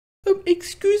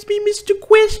Excuse me, Mr.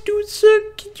 Questu, sir.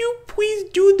 Can you please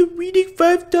do the reading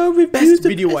 5-star reviews? Best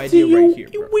video idea right here,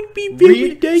 bro. It would be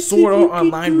very nice Sword if you Art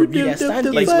Online could review. do That's the not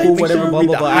the like five cool, star whatever, blah,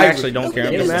 blah, blah. I actually don't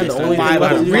care. Yeah, man, the only thing Five, I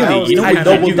do really, now you know, is I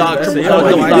double dog.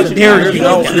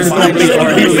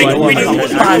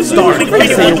 Five stars.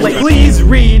 Please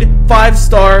read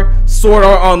 5-star Sword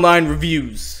Art Online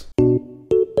reviews.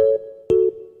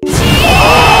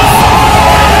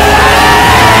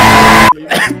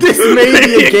 This may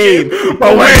be a game,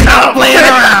 but we're not playing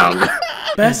around.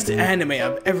 Best anime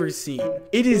I've ever seen.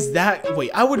 It is that.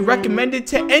 Wait, I would recommend it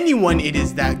to anyone. It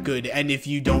is that good. And if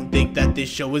you don't think that this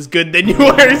show is good, then you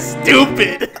are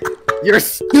stupid. You're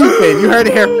stupid. You heard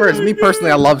it here first. Me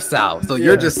personally, I love SAO, so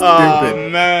you're just stupid. Oh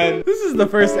man, this is the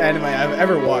first anime I've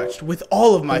ever watched with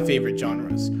all of my favorite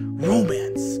genres: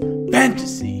 romance,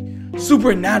 fantasy,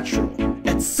 supernatural,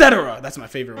 etc. That's my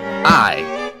favorite one.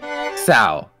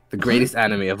 SAO, the greatest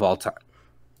anime of all time.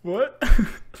 What?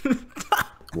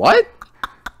 What?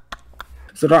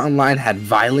 Sword Art Online had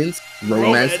violence,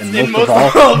 romance, and most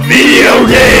of all, video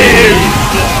games!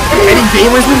 Any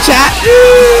gamers in chat?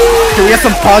 Can we get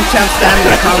some PogChamp stand in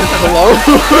the comments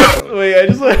below? Wait, I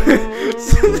just like...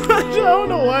 I don't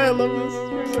know why I love this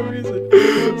for some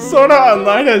reason. Sword Art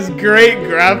Online has great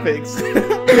graphics.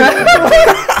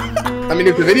 I mean,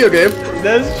 it's a video game.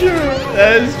 That's true.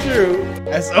 That is true.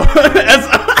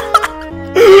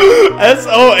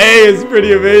 SOA is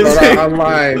pretty amazing. Sword Art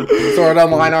Online. Sword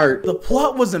Art Online art. The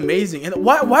plot was amazing. And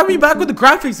why are we back with the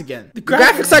graphics again? The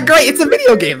graphics are great. It's a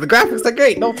video game. The graphics are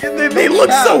great. No, they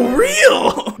look so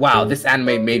real. Wow, this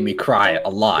anime made me cry a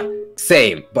lot.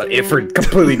 Same, but for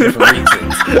completely different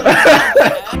reasons.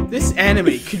 This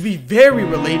anime could be very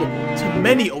relatable to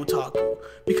many otaku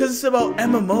because it's about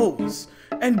MMOs.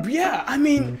 And yeah, I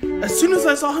mean, as soon as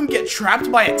I saw him get trapped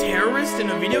by a terrorist in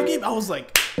a video game, I was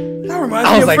like, that reminds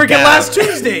me of freaking last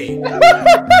Tuesday.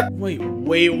 Wait,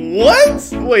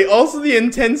 what? Wait, also the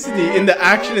intensity in the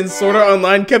action in Sword Art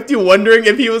Online kept you wondering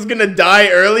if he was gonna die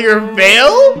early or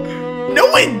fail?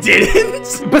 No, it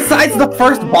didn't. Besides the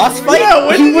first boss fight,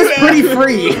 yeah, he was pretty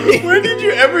free. When did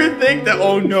you ever think that,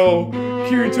 oh no,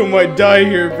 Kirito might die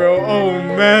here, bro? Oh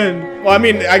man. Well, I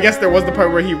mean, I guess there was the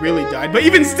part where he really died, but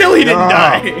even still, he didn't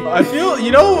die. I feel,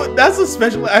 you know, that's a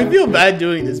special. I feel bad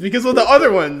doing this because with the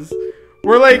other ones,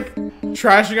 we're like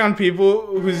trashing on people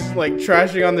who's like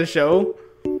trashing on the show,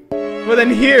 but then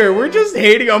here we're just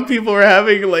hating on people who are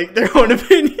having like their own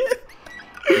opinion.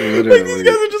 Like these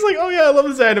guys are just like, oh yeah, I love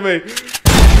this anime.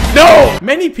 No!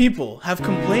 Many people have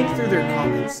complained through their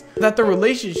comments that the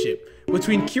relationship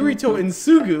between Kirito and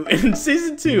Sugu in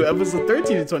Season 2, Episode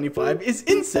 13 to 25 is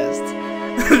incest.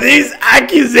 These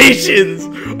accusations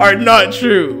are not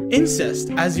true. Incest,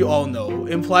 as you all know,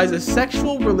 implies a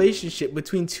sexual relationship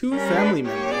between two family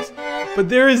members. But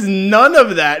there is none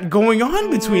of that going on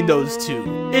between those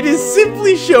two. It is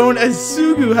simply shown as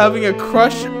Sugu having a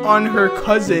crush on her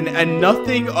cousin, and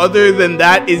nothing other than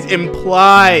that is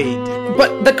implied.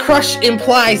 But the crush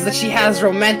implies that she has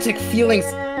romantic feelings.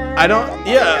 I don't.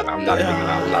 Yeah. I'm not even.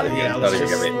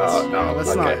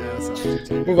 Let's not.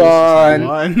 Move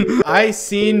on. I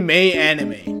seen May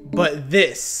anime, but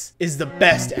this is the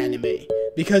best anime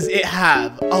because it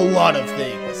have a lot of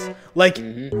things. Like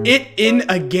it in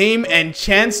a game and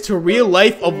chance to real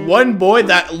life of one boy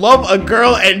that love a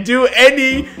girl and do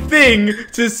anything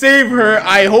to save her.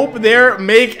 I hope there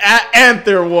make a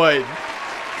anther one.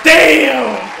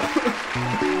 Damn!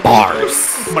 Bars.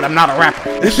 But I'm not a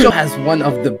rapper. This show has one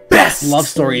of the best love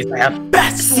stories I have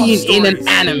seen in an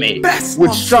anime.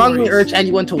 Would strongly urge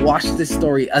anyone to watch this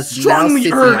story as now sits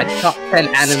in my top 10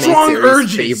 anime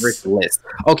series favorite list.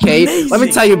 Okay, let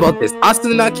me tell you about this.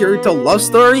 Asuna Kirito love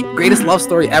story, greatest love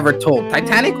story ever told.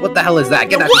 Titanic? What the hell is that?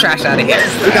 Get that trash out of here.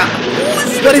 We got.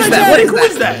 What is that? What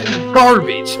is that?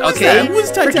 Garbage. Okay.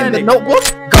 Who's Titanic? The Notebook?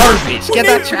 Garbage. Get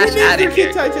that trash out of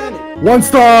here. Titanic? 1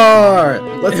 star.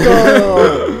 Let's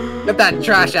go. Get that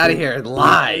trash out of here.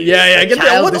 Lie. Yeah, get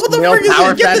that. What the frick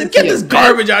is this? Get this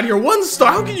garbage out of here. 1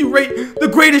 star. How can you rate the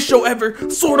greatest show ever,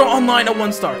 Sword Art Online, a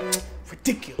 1 star?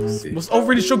 Ridiculous. Most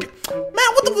overrated show. Man,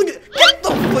 what the fuck? Get the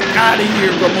fuck out of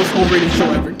here, bro. Most overrated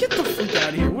show ever. Get the fuck out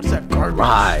of here. What is that garbage?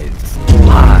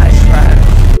 Lies.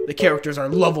 The characters are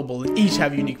lovable and each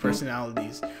have unique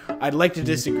personalities. I'd like to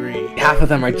disagree. Half of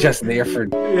them are just there for.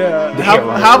 Yeah.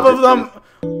 Half of them.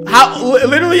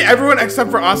 Literally everyone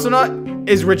except for Asuna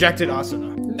is rejected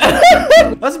Asuna.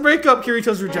 Let's break up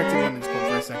Kirito's rejected women's club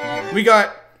for a second here. We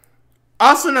got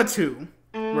Asuna 2,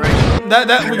 right?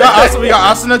 We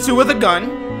got Asuna 2 with a gun.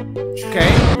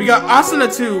 Okay. We got Asuna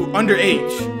 2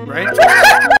 underage, right?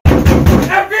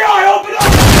 FBI, open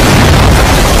up!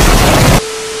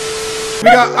 We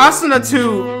got Asuna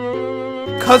 2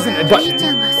 Cousin edition.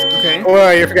 Okay.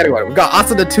 Oh, you're forgetting one. We got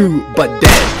Asuna 2, but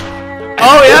dead.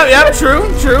 Oh, yeah, true.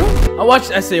 I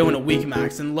watched SAO in a week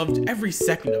max and loved every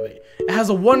second of it. It has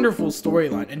a wonderful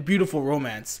storyline and beautiful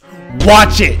romance.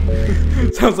 Watch it!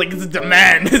 Sounds like it's a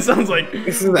demand. It sounds like,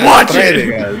 watch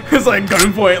it! It's like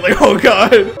gunpoint, like, oh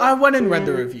god. I went and read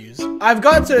the reviews. I've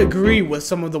got to agree with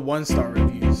some of the 1-star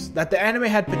reviews, that the anime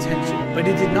had potential, but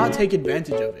it did not take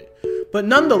advantage of it. But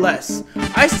nonetheless,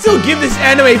 I still give this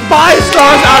anime 5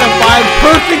 stars out of 5.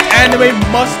 Perfect anime,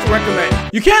 must recommend.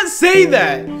 You can't say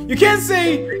that. You can't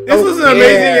say this was an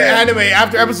amazing anime.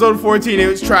 After episode 14, it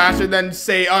was trash, and then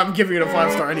say, oh, I'm giving it a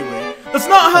 5-star anyway. That's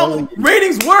not how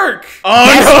ratings work. Oh,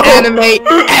 Best anime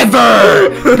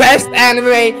ever. Best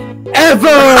anime ever.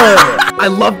 I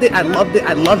loved it.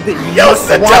 Yo,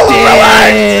 tell him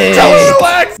relax. Tell him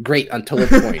relax. Great until a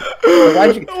point.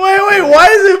 Wait, why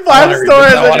is it 5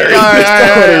 stars?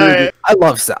 Alright. I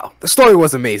love SAO. The story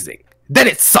was amazing. Then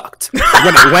it sucked. When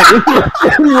it went in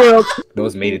the world. It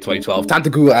was made in 2012. Time to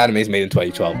Google animes made in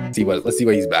 2012. Let's see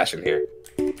what he's bashing here.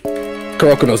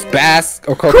 Kuroko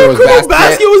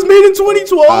Basket was made in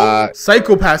 2012.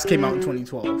 Psycho Pass came out in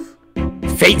 2012.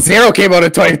 Fate Zero came out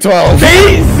in 2012.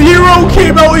 Fate Zero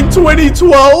came out in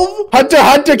 2012. Hunter x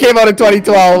Hunter came out in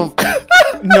 2012.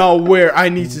 No, where? I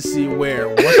need to see where.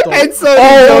 What the? And so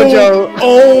JoJo.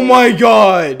 Oh my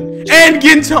god. And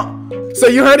Gintama. So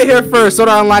you heard it here first. Sword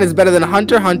Art Online is better than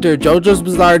Hunter x Hunter, JoJo's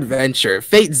Bizarre Adventure,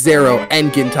 Fate Zero,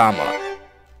 and Gintama.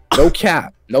 No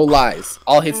cap, no lies.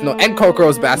 All hits, no, and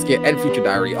Kokoro's Basket and Future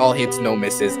Diary. All hits, no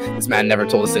misses. This man never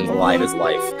told a single lie in his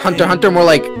life. Hunter x Hunter more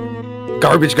like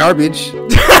garbage. JoJo's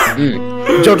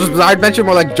Bizarre Adventure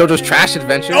more like JoJo's Trash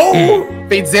Adventure.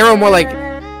 Fate Zero more like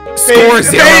Score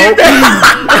Zero.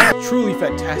 Truly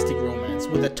fantastic romance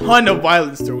with a ton of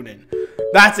violence thrown in.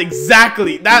 That's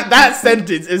exactly that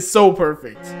sentence is so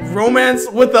perfect. Romance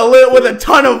with a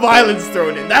ton of violence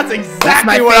thrown in. That's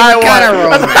exactly what I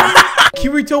want.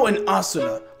 Kirito and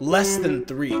Asuna, less than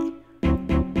 3.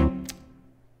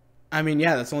 I mean,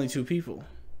 yeah, that's only 2 people.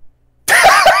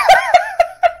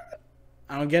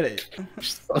 I don't get it.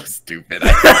 So stupid.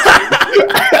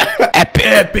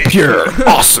 Epic, pure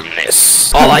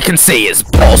awesomeness. All I can say is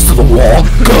balls to the wall,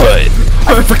 good.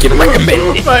 I freaking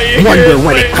recommend it. Wonder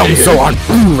when it comes on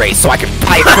Blu-ray so I can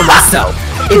buy it for myself.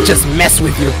 It just mess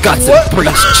with your guts and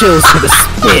brings chills to the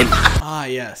skin. Ah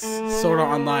yes, Sword Art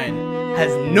Online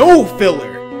has no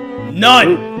filler.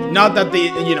 None. Not that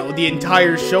the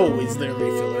entire show is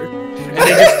literally filler. And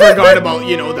they just forgot about,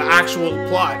 the actual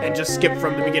plot and just skipped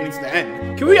from the beginning to the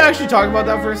end. Can we actually talk about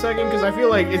that for a second? Because I feel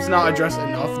like it's not addressed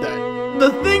enough that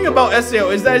the thing about SAO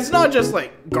is that it's not just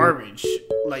like garbage.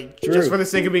 Like, just for the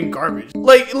sake of being garbage.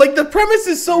 Like the premise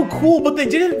is so cool, but they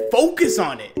didn't focus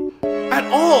on it at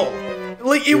all.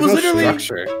 Like, it was literally,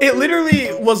 it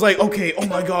literally was like, okay, oh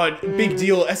my god, big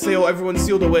deal, SAO, everyone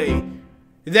sealed away.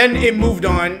 Then it moved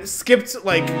on, skipped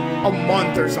like a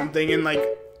month or something, and like,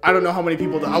 I don't know how many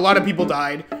people died. A lot of people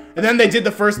died. And then they did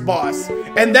the first boss.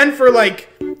 And then for like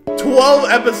 12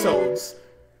 episodes,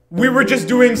 we were just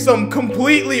doing some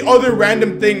completely other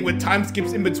random thing with time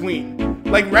skips in between.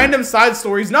 Like random side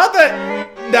stories. Not that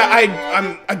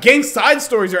I'm against side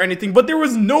stories or anything, but there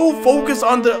was no focus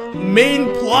on the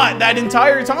main plot that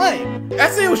entire time.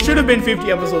 SAO should have been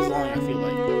 50 episodes long, I feel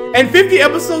like. And 50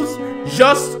 episodes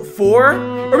just for,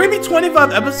 or maybe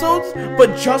 25 episodes,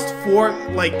 but just for,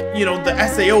 like, the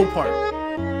SAO part.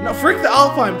 No, frick the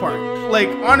Alpine part. Like,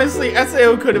 honestly,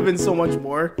 SAO could have been so much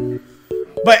more.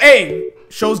 But hey,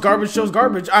 show's garbage. I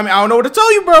mean, I don't know what to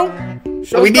tell you, bro.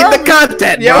 We need the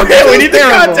content. Yeah, okay, we need the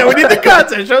content. We need the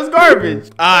content. Show's garbage.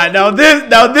 Now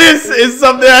this is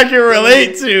something I can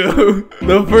relate to.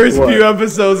 The first few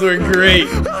episodes were great.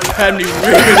 Had me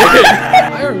riveted.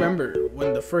 I remember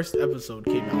when the first episode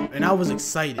came out, and I was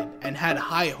excited and had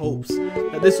high hopes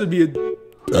that this would be an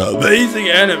amazing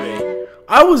anime.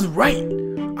 I was right.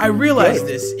 I realized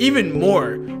this even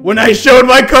more when I showed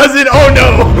my cousin. Oh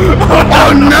no!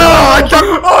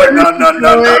 Oh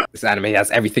no! This anime has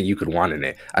everything you could want in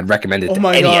it. I'd recommend it to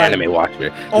any anime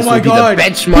watcher. Oh my god!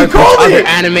 This will be the benchmark of other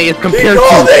anime is compared to,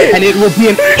 and it will be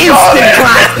an instant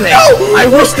classic. I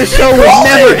wish the show would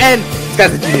never end. This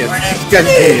guy's a genius. This guy's a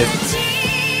genius.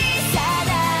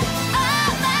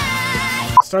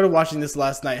 Started watching this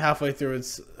last night. Halfway through,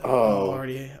 it's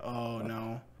already. Oh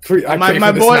no!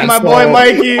 My boy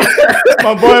Mikey.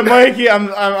 My boy Mikey.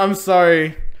 I'm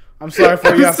sorry. I'm sorry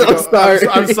for you.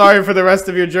 I'm sorry for the rest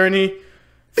of your journey.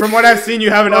 From what I've seen, you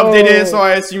haven't updated it, so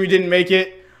I assume you didn't make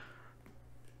it.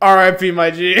 R.I.P. my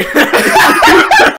G.